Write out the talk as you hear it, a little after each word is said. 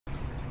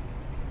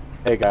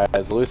Hey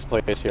guys, Loose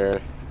Place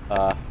here.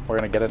 We're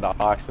gonna get into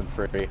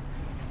Oxenfree.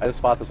 I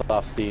just bought this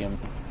off Steam.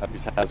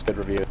 It has good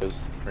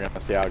reviews. We're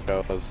gonna see how it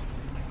goes.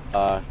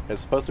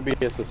 It's supposed to be a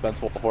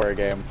suspenseful horror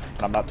game,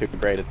 and I'm not too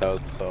great at those,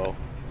 so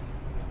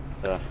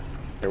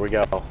here we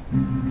go.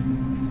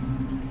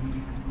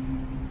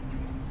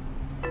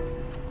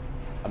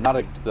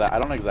 I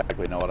don't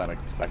exactly know what I'm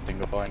expecting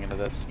going into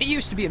this. It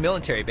used to be a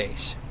military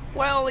base.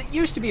 Well, it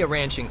used to be a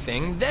ranching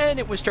thing, then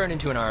it was turned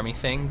into an army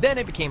thing, then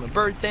it became a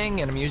bird thing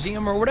and a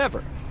museum or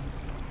whatever.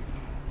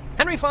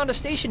 Henry Fonda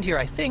stationed here,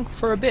 I think,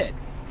 for a bit.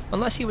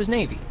 Unless he was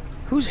Navy.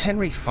 Who's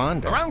Henry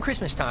Fonda? Around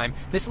Christmas time,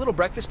 this little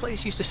breakfast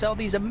place used to sell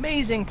these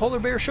amazing polar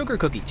bear sugar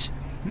cookies.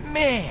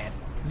 Man,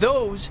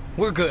 those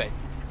were good.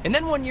 And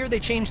then one year they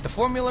changed the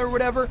formula or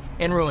whatever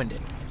and ruined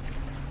it.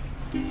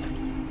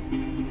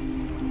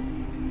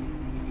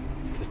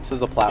 This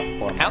is a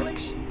platform.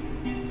 Alex?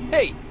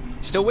 Hey,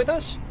 still with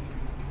us?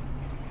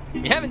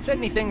 You haven't said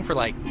anything for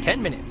like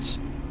 10 minutes.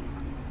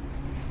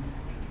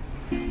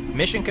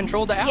 Mission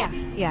control to Al?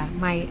 Yeah,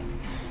 my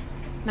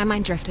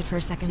mind drifted for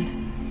a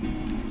second.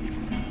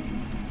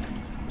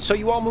 So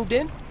you all moved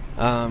in?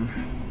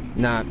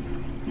 Not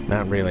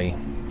really.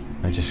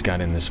 I just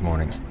got in this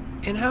morning.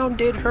 And how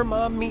did her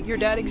mom meet your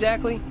dad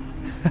exactly?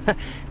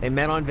 They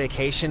met on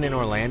vacation in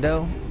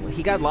Orlando.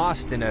 He got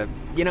lost in a...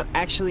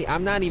 actually,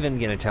 I'm not even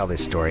gonna tell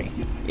this story.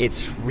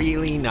 It's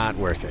really not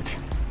worth it.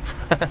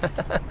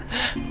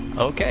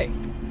 Okay.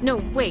 No,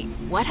 wait,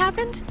 what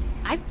happened?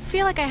 I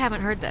feel like I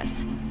haven't heard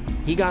this.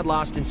 He got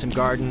lost in some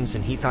gardens,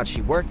 and he thought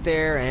she worked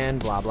there, and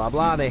blah, blah,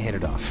 blah, they hit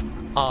it off.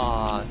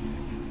 Aw,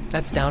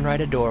 that's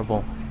downright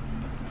adorable.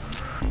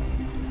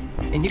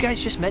 And you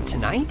guys just met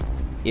tonight?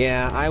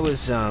 Yeah,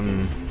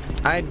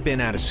 I'd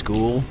been out of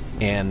school,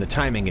 and the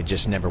timing had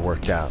just never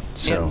worked out,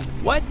 so... And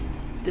what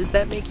does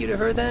that make you to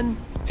her, then?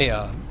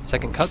 A,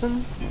 second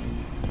cousin?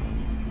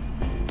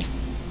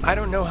 I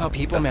don't know how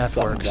people math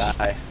works.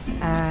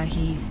 Guy.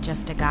 He's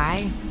just a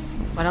guy?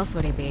 What else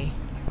would he be?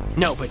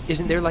 No, but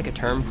isn't there like a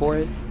term for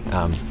it?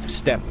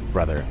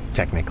 Step-brother,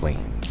 technically.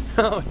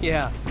 Oh,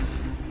 yeah.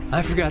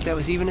 I forgot that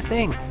was even a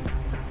thing.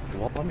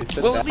 Well, let me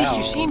sit Well, down. at least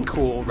you seem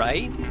cool,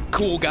 right?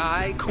 Cool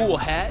guy, cool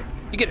hat.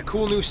 You get a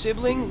cool new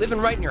sibling living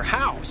right in your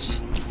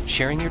house.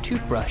 Sharing your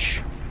toothbrush.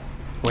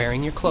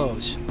 Wearing your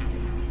clothes.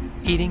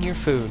 Eating your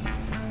food.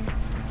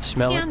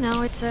 Smell Yeah, it.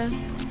 no, it's a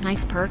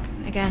nice perk,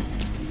 I guess.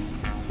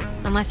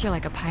 Unless you're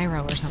like a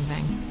pyro or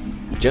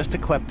something. Just a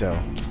klepto,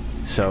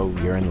 so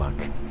you're in luck.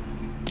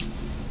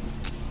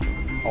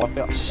 Oh, I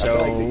feel like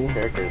the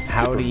character's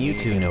How super do you mean.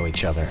 two know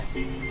each other?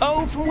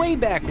 Oh, from way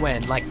back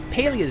when, like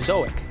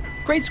Paleozoic.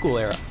 Grade school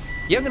era.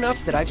 Young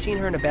enough that I've seen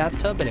her in a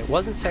bathtub and it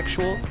wasn't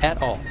sexual at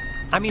all.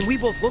 I mean, we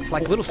both looked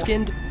like little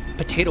skinned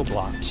potato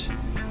blobs.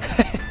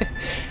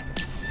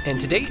 And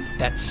to date,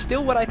 that's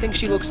still what I think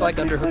she looks like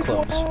under her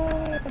clothes.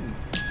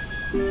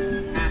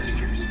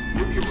 Passengers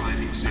will be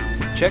arriving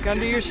soon. Check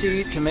under your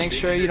seat to make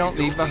sure you don't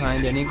leave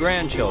behind any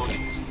grandchildren.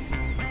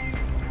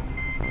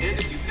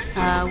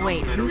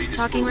 Wait, who's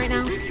talking right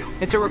now?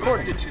 It's a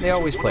recording. They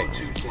always play.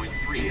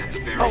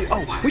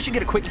 Oh, we should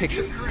get a quick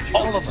picture.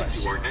 All of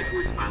us.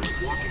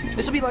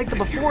 This will be like the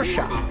before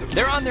shot.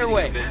 They're on their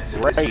way.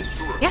 Great.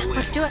 Yeah,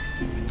 let's do it.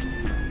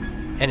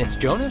 And it's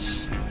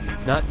Jonas,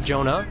 not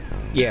Jonah,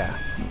 Yeah,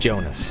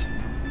 Jonas.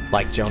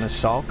 Like Jonas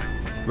Salk?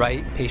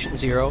 right? Patient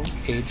zero,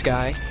 AIDS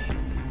guy.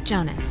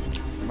 Jonas.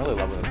 I'm really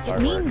loving this It artwork.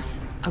 means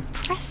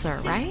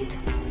oppressor, right?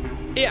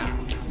 Yeah,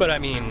 but I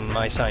mean,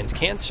 my sign's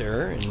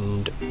cancer,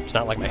 and it's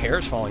not like my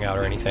hair's falling out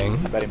or anything.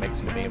 I bet he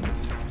makes new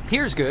memes.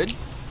 Here's good.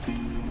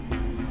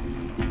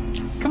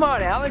 Come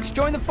on, Alex,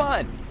 join the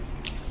fun.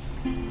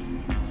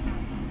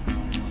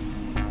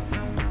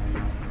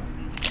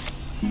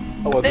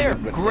 Oh, well, There,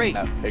 we've been great.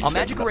 seeing that picture I'll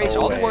magic the erase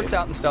whole all the way. works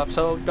out and stuff,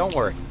 so don't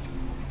worry.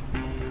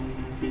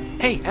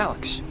 Hey,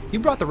 Alex, you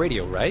brought the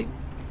radio, right?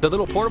 The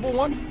little portable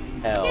one?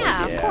 Hell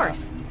Yeah, of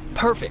course.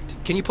 Perfect.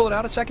 Can you pull it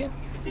out a second?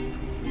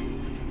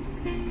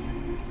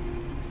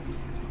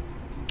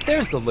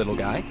 There's the little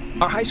guy.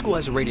 Our high school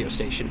has a radio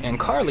station, and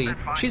Carly,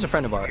 she's a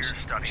friend of ours.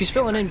 She's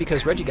filling in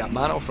because Reggie got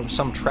mono from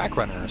some track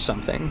runner or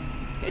something.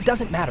 It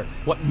doesn't matter.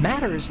 What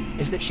matters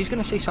is that she's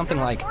going to say something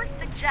like,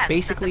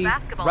 basically,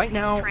 right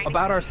now,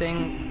 about our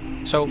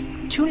thing. So,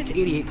 tune it to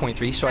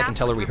 88.3 so I can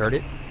tell her we heard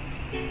it.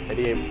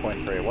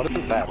 88.3. What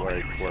is that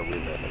where we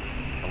live?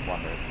 I'm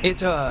wondering.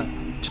 It's,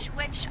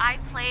 which I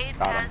played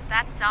Got because him.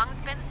 that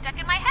song's been stuck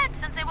in my head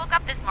since I woke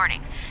up this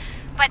morning.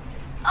 But,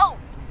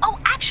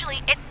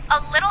 actually, it's a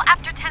little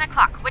after 10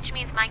 o'clock, which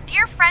means my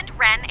dear friend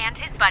Ren and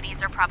his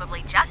buddies are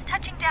probably just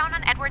touching down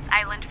on Edwards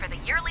Island for the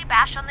yearly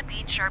bash on the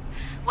beach, or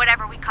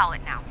whatever we call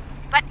it now.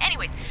 But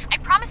anyways, I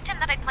promised him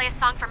that I'd play a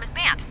song from his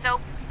band, so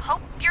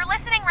hope you're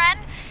listening, Ren.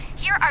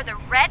 Here are the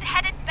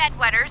Red-Headed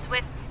Bedwetters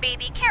with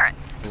Baby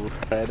Carrots.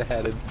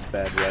 Red-headed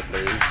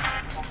bedwetters.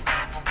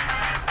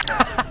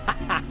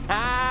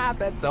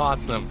 That's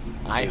awesome.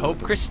 I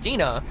hope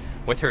Christina,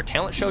 with her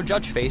talent show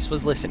judge face,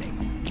 was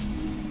listening.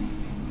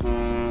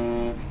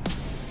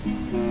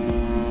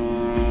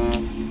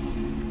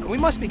 We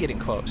must be getting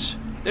close.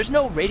 There's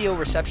no radio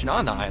reception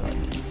on the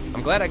island.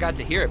 I'm glad I got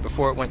to hear it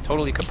before it went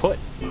totally kaput.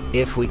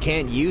 If we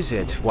can't use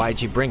it,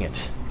 why'd you bring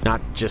it?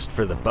 Not just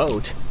for the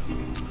boat.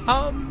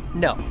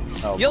 No.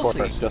 Oh, You'll of see.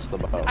 course, just the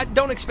boat. I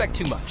don't expect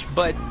too much,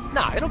 but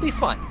nah, it'll be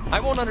fun. I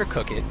won't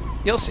undercook it.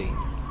 You'll see.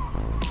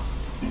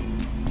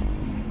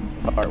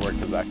 This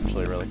artwork is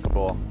actually really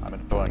cool. I'm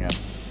enjoying it.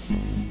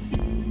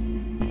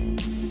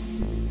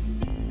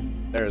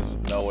 There's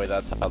no way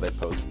that's how they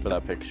posed for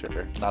that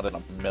picture. Not in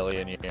a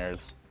million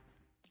years.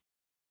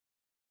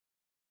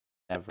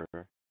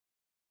 Ever.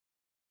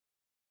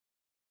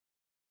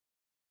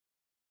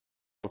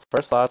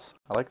 First thoughts,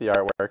 I like the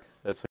artwork.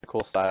 It's a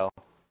cool style.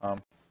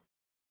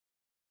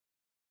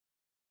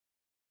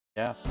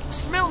 Yeah.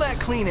 Smell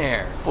that clean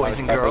air, boys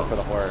and excited for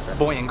girls. the horror.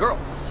 Boy and girl.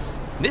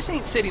 This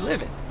ain't city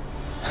living.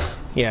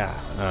 Yeah,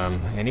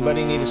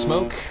 anybody need a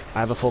smoke? I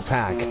have a full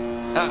pack.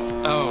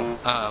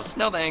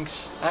 No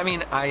thanks. I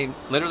mean, I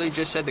literally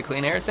just said the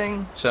clean air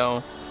thing,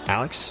 so...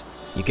 Alex,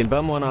 you can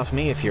bum one off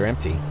me if you're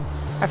empty.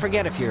 I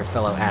forget if you're a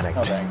fellow addict.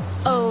 No thanks.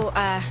 Oh,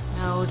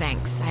 no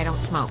thanks. I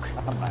don't smoke.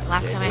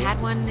 Last time I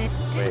had one, it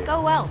didn't Wait.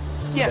 go well.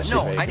 Yeah,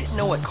 no, I vapes. didn't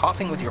know what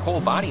coughing with your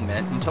whole body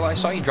meant until I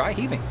saw you dry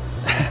heaving.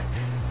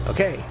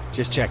 Okay,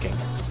 just checking.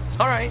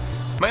 Alright,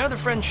 my other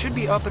friend should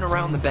be up and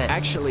around the bend.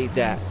 Actually,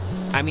 I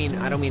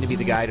don't mean to be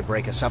the guy to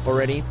break us up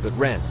already, but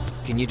Ren,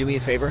 can you do me a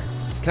favor?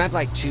 Can I have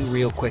like 2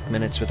 real quick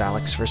minutes with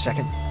Alex for a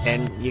second?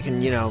 And you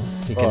can,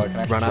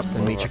 run up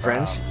and meet your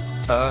friends?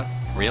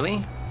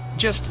 Really?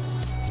 Just...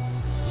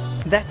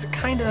 That's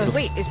kinda...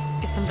 Wait, is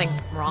something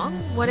wrong?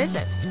 What is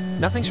it?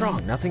 Nothing's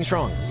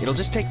wrong. It'll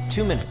just take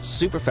 2 minutes,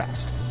 super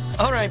fast.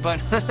 Alright,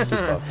 bud.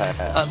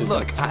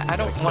 Look, I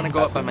don't want to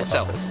go up by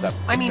myself.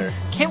 I mean,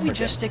 can't we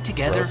just stick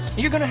together?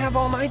 You're gonna have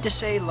all night to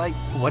say, like,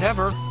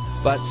 whatever.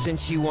 But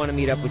since you want to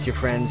meet up with your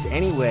friends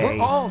anyway...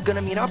 We're all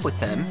gonna meet up with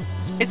them.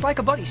 It's like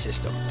a buddy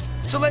system.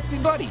 So let's be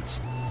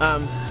buddies.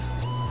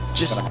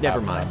 Just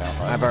never mind.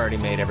 I've already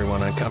made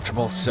everyone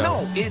uncomfortable, so...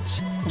 No,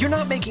 you're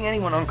not making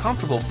anyone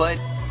uncomfortable, but,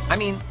 I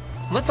mean,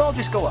 let's all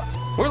just go up.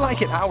 We're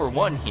like at hour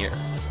 1 here.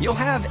 You'll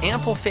have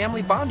ample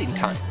family bonding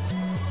time.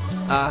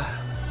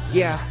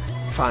 Yeah,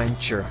 fine,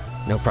 sure.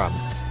 No problem.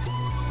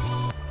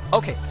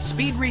 Okay,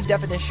 speed read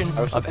definition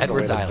of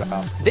Edwards Island.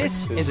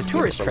 This is a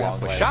tourist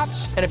trap with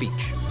shops and a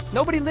beach.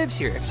 Nobody lives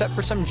here except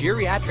for some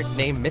geriatric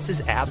named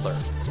Mrs. Adler.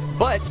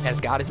 But, as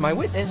God is my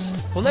witness,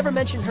 we'll never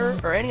mention her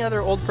or any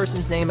other old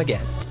person's name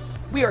again.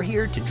 We are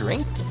here to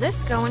drink. Does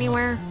this go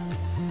anywhere?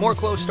 More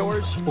clothes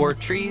stores or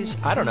trees,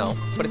 I don't know,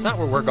 but it's not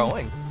where we're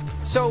going.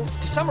 So,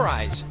 to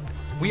summarize,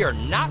 we are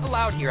not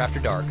allowed here after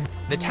dark.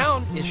 The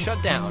town is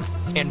shut down,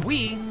 and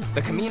we,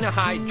 the Kamina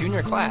High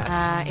junior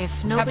class,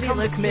 If nobody come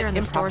to lives commit here and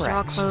the improper stores are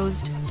all acts.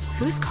 closed,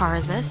 whose car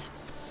is this?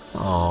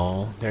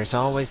 Oh, there's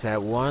always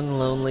that one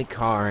lonely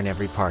car in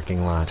every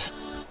parking lot.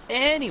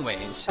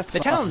 Anyways, That's the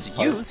not town's a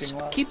parking youths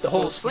lot. keep the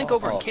whole That's slink not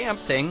over and all. camp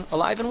thing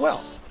alive and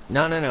well.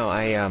 No,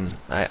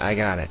 I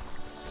got it.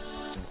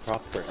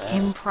 Proper.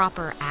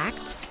 Improper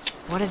acts?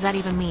 What does that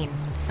even mean?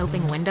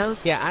 Soaping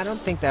windows? Yeah, I don't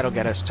think that'll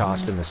get us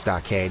tossed in the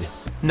stockade.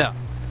 No.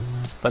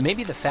 But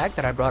maybe the fact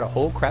that I brought a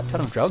whole crap ton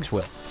of drugs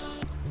will.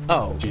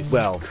 Oh, Jesus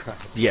well,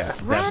 Christ. yeah.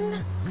 that-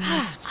 Ren?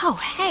 Oh,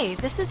 hey,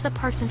 this is the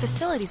Parks and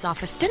Facilities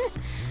office.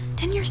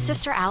 Didn't your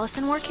sister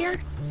Allison work here?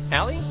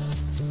 Allie?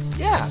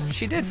 Yeah,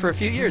 she did for a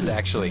few years,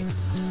 actually.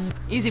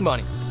 Easy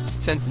money,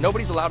 since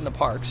nobody's allowed in the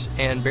parks,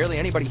 and barely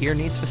anybody here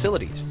needs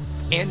facilities.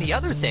 And the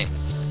other thing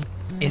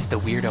is the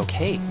Weirdo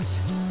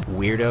Caves.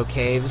 Weirdo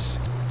caves?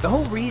 The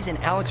whole reason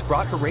Alex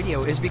brought her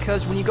radio is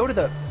because when you go to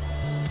the...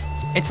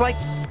 It's like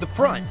the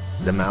front.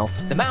 The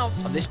mouth? The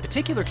mouth of this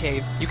particular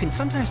cave, you can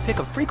sometimes pick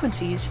up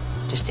frequencies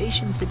to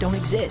stations that don't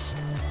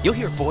exist. You'll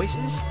hear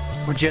voices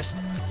or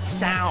just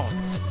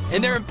sounds,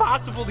 and they're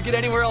impossible to get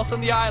anywhere else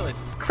on the island.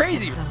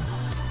 Crazy.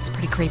 It's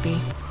pretty creepy.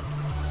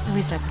 At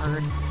least I've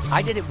heard.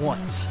 I did it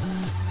once.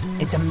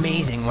 It's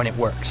amazing when it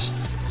works.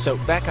 So,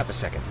 back up a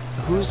second.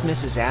 Who's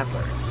Mrs.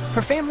 Adler?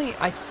 Her family,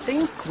 I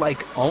think,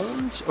 like,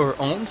 owns or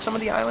owned some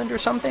of the island or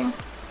something.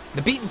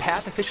 The beaten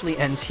path officially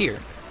ends here.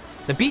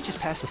 The beach is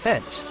past the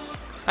fence.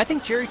 I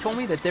think Jerry told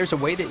me that there's a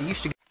way that you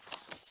used to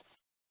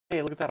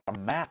Hey, look at that, a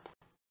map.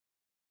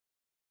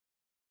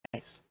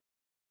 Nice.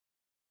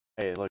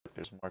 Hey, look,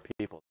 there's more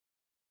people.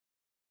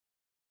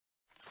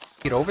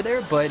 get over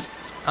there, but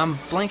I'm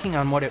blanking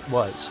on what it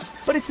was.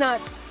 But it's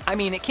not, I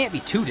mean, it can't be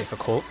too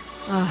difficult.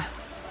 Ugh,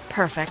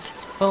 perfect.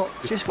 Well,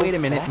 It's just so wait a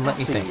minute and let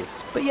me sassy. think.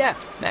 But yeah,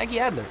 Maggie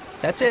Adler,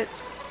 that's it.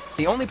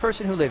 The only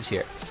person who lives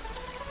here.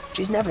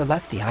 She's never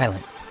left the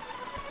island.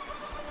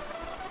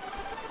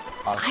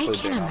 I Honestly,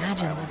 can't being on an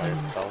imagine island by living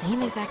in the yourself same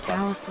would exact suck.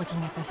 house,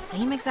 looking at the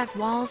same exact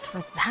walls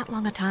for that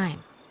long a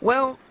time.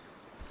 Well,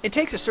 it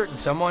takes a certain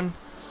someone,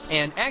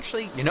 and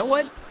actually, you know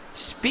what?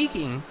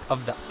 Speaking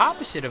of the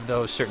opposite of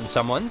those certain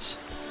someones,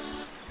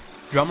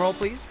 drumroll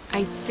please.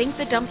 I think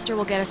the dumpster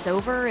will get us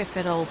over if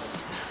it'll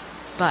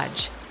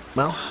budge.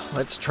 Well,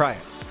 let's try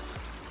it.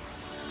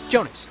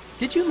 Jonas,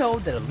 did you know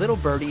that a little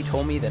birdie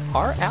told me that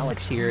our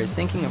Alex here is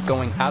thinking of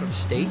going out of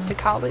state to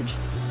college?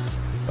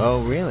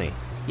 Oh, really?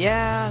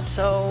 Yeah,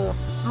 so...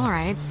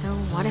 Alright, so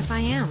what if I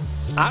am?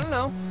 I don't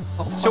know.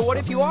 So what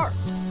if you are?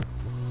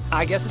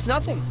 I guess it's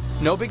nothing.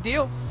 No big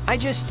deal.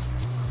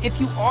 If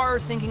you are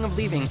thinking of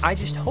leaving, I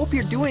just hope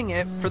you're doing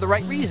it for the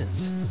right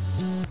reasons.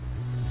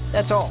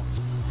 That's all.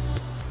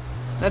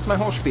 That's my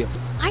whole spiel.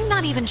 I'm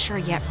not even sure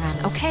yet,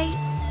 Ren, okay?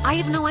 I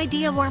have no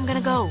idea where I'm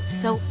gonna go,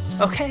 so...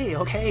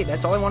 Okay,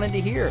 that's all I wanted to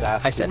hear.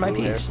 I said my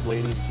piece.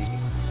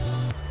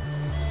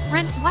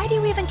 Ren, why do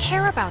you even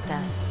care about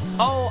this?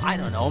 Oh, I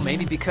don't know,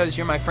 maybe because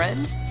you're my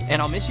friend,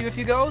 and I'll miss you if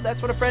you go.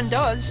 That's what a friend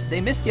does. They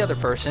miss the other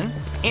person,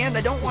 and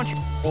I don't want you...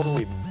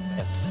 Totally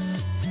miss.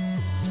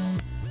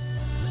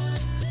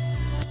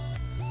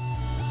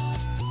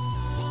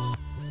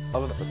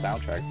 Love the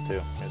soundtrack,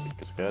 too. Music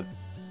is good.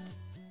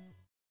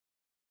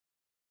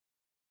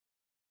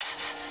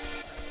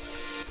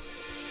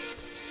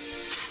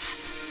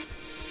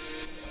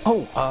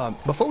 Oh,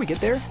 before we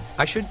get there,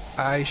 I should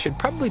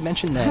probably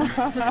mention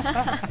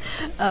that.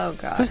 Oh,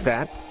 God. Who's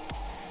that?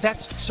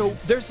 So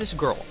there's this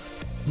girl,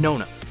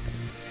 Nona.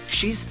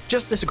 She's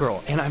just this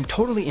girl, and I'm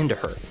totally into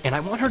her, and I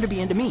want her to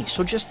be into me,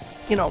 so just,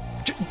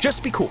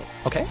 just be cool,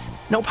 okay?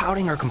 No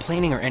pouting or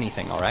complaining or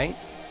anything, all right?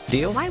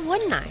 Deal? Why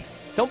wouldn't I?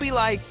 Don't be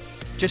like,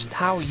 just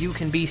how you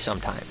can be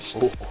sometimes.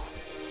 Ooh.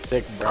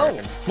 Sick burn.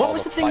 Oh, what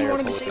was the thing you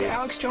wanted to poses. say to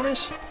Alex,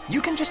 Jonas?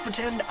 You can just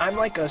pretend I'm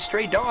like a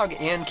stray dog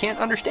and can't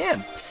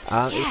understand.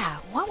 Yeah,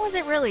 what was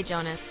it really,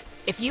 Jonas?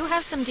 If you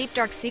have some deep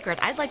dark secret,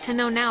 I'd like to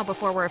know now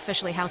before we're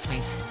officially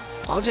housemates.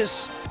 I'll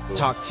just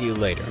talk to you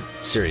later.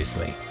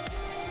 Seriously.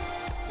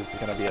 This is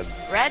gonna be a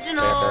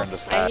Reginald,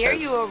 I hear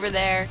you over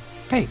there.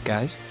 Hey,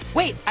 guys.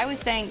 Wait, I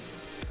was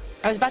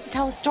about to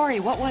tell a story.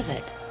 What was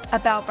it?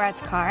 About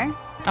Brad's car?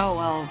 Oh,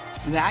 well,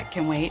 that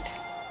can wait.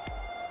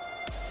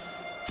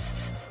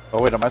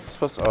 Oh wait, am I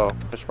supposed to? Oh,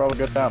 I should probably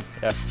go down.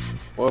 Yeah.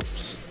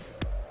 Whoops.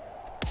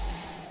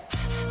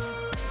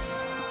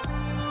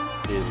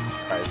 Jesus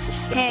Christ, it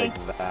shouldn't Hey,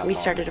 take that We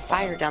long. started a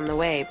fire down the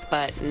way,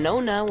 but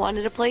Nona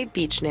wanted to play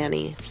beach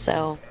nanny,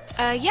 so...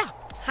 Yeah.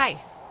 Hi.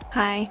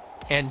 Hi.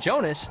 And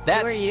Jonas, Who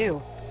that's... are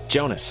you?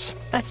 Jonas.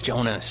 That's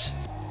Jonas.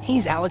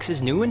 He's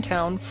Alex's new in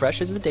town,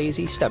 fresh as a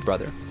daisy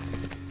stepbrother.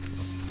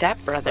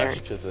 Stepbrother.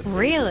 Fresh as a-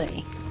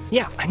 Really?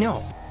 Yeah, I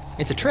know.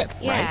 It's a trip,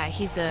 Yeah, right?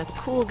 he's a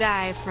cool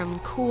guy from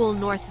cool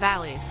North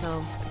Valley,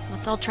 so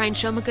let's all try and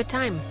show him a good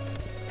time.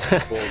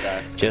 Cool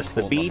guy. Just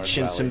the Cool beach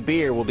and North some Valley.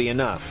 beer will be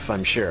enough,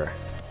 I'm sure.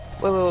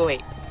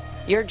 Wait.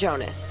 You're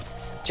Jonas.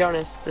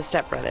 Jonas, the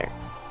stepbrother.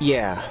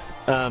 Yeah.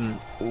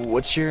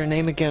 What's your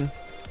name again?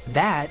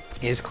 That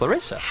is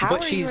Clarissa. How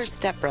but are she's... you her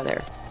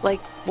stepbrother? Like,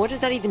 what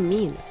does that even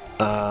mean?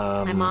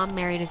 My mom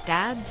married his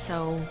dad,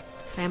 so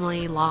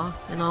family law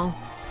and all.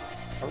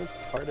 How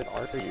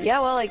retarded are you? Yeah,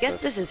 well, I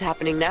guess this is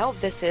happening now.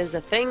 This is a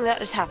thing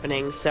that is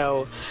happening,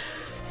 so...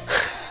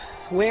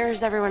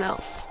 Where's everyone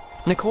else?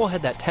 Nicole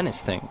had that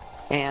tennis thing.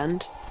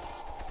 And?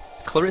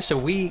 Clarissa,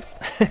 we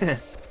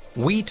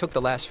took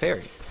the last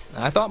ferry.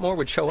 I thought more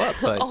would show up,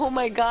 but... Oh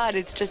my god,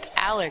 it's just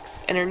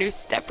Alex and her new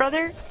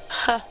stepbrother?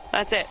 Huh,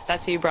 that's it.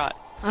 That's who you brought.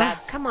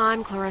 Come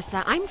on,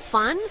 Clarissa. I'm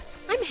fun.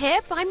 I'm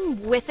hip.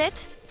 I'm with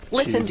it.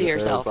 Listen to Jesus,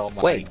 yourself. oh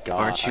my Wait, God.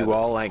 aren't you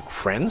all, like,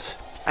 friends?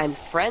 I'm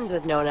friends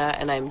with Nona,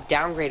 and I'm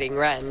downgrading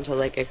Ren to,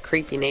 like, a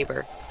creepy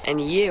neighbor.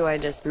 And you I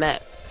just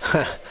met.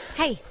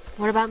 Hey,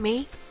 what about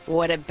me?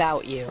 What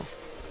about you?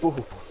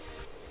 Ooh.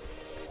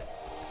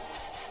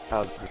 That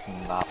was just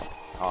not...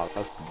 Oh,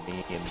 that's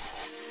mean.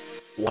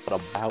 What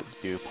about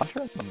you? Punch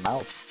her in the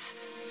mouth.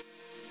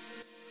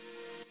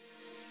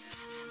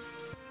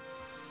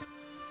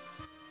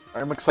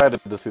 I'm excited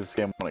to see this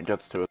game when it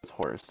gets to its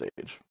horror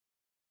stage.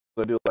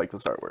 I do like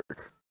this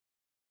artwork.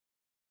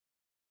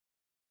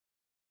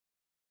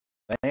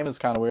 The name is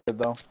kind of weird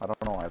though. I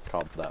don't know why it's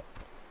called that.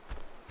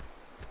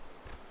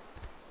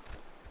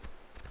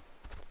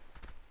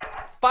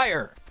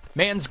 Fire!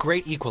 Man's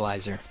great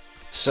equalizer.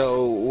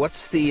 So,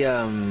 what's the,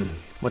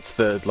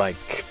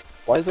 like,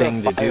 Why is there thing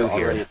a to do fire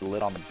here? already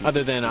lit on the beach?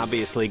 Other than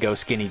obviously go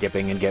skinny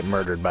dipping and get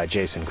murdered by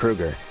Jason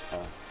Kruger.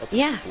 Let's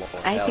Yeah, explore.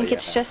 I Hell think yeah.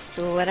 it's just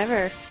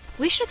whatever.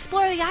 We should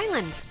explore the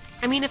island.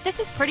 I mean, if this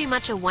is pretty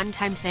much a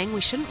one-time thing,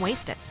 we shouldn't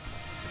waste it.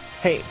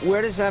 Hey,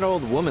 where does that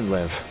old woman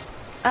live?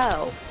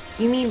 Oh,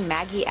 you mean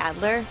Maggie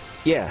Adler?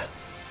 Yeah.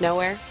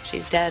 Nowhere.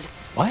 She's dead.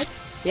 What?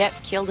 Yep,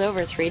 keeled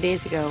over 3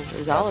 days ago. It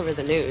was all over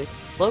the news.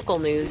 Local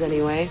news,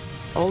 anyway.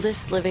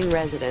 Oldest living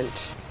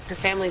resident. Her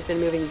family's been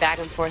moving back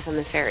and forth on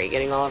the ferry,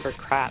 getting all of her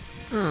crap.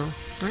 Oh,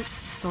 that's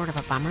sort of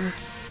a bummer.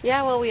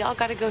 Yeah, well, we all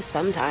gotta go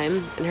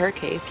sometime. In her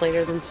case,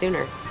 later than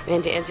sooner.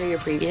 And to answer your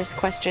previous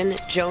question,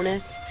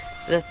 Jonas,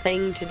 the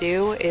thing to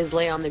do is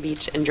lay on the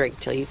beach and drink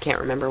till you can't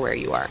remember where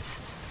you are.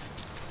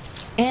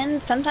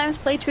 And sometimes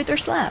play Truth or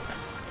Slap.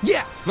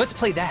 Yeah, let's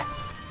play that.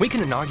 We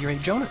can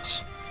inaugurate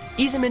Jonas.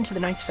 Ease him into the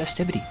night's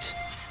festivities.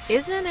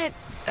 Isn't it,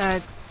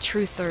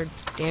 truth or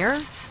dare?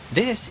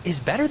 This is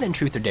better than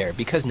Truth or Dare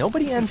because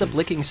nobody ends up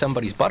licking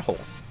somebody's butthole.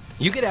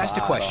 You get asked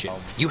a question.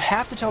 You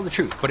have to tell the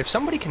truth, but if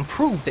somebody can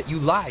prove that you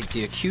lied,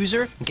 the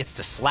accuser gets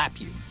to slap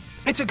you.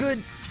 It's a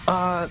good,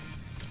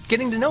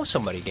 getting to know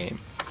somebody game.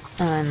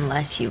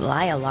 Unless you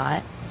lie a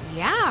lot.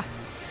 Yeah,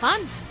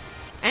 fun.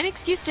 An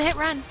excuse to hit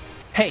run.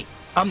 Hey,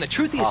 I'm the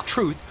truthiest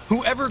truth.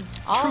 Whoever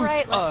All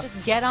right, let's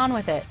just get on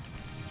with it.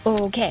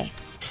 Okay,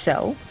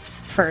 so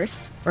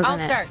first we're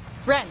gonna... I'll start.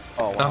 Ren.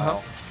 Oh,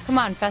 wow. Come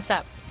on, fess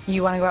up.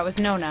 You want to go out with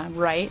Nona,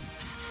 right?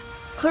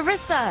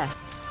 Clarissa!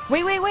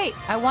 Wait.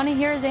 I want to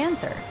hear his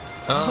answer.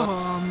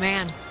 Oh,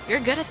 man. You're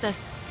good at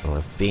this. Well,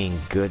 if being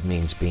good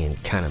means being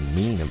kind of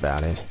mean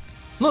about it.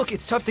 Look,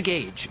 it's tough to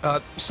gauge.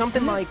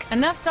 Something like...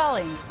 Enough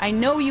stalling. I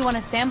know you want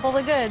to sample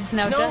the goods.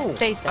 Now just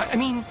face it. I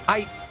mean,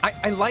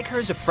 I like her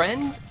as a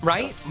friend,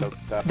 right?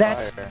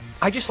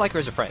 I just like her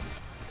as a friend.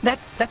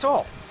 That's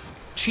all.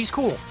 She's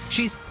cool.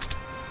 She's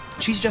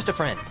just a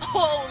friend.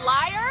 Oh,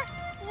 liar!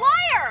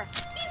 Liar!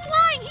 He's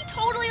lying. He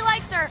totally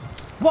likes her.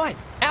 What?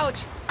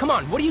 Alex, come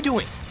on. What are you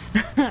doing?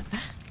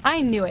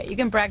 I knew it. You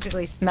can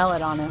practically smell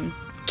it on him.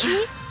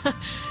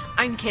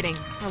 I'm kidding.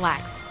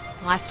 Relax.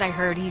 Last I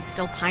heard, he's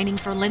still pining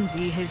for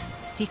Lindsay, his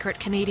secret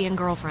Canadian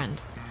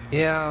girlfriend.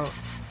 Yeah,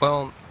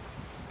 well,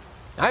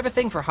 I have a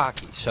thing for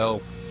hockey,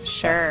 so...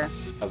 Sure.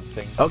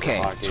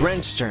 Okay, it's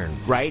Ren's turn,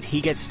 right?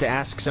 He gets to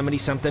ask somebody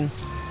something?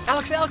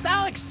 Alex!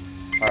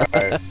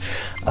 Alright.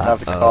 I have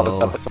to call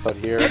this episode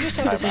here. I just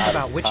have to think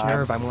about which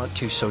nerve I want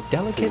to so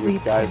delicately See you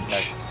guys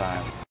pinch. next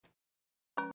time.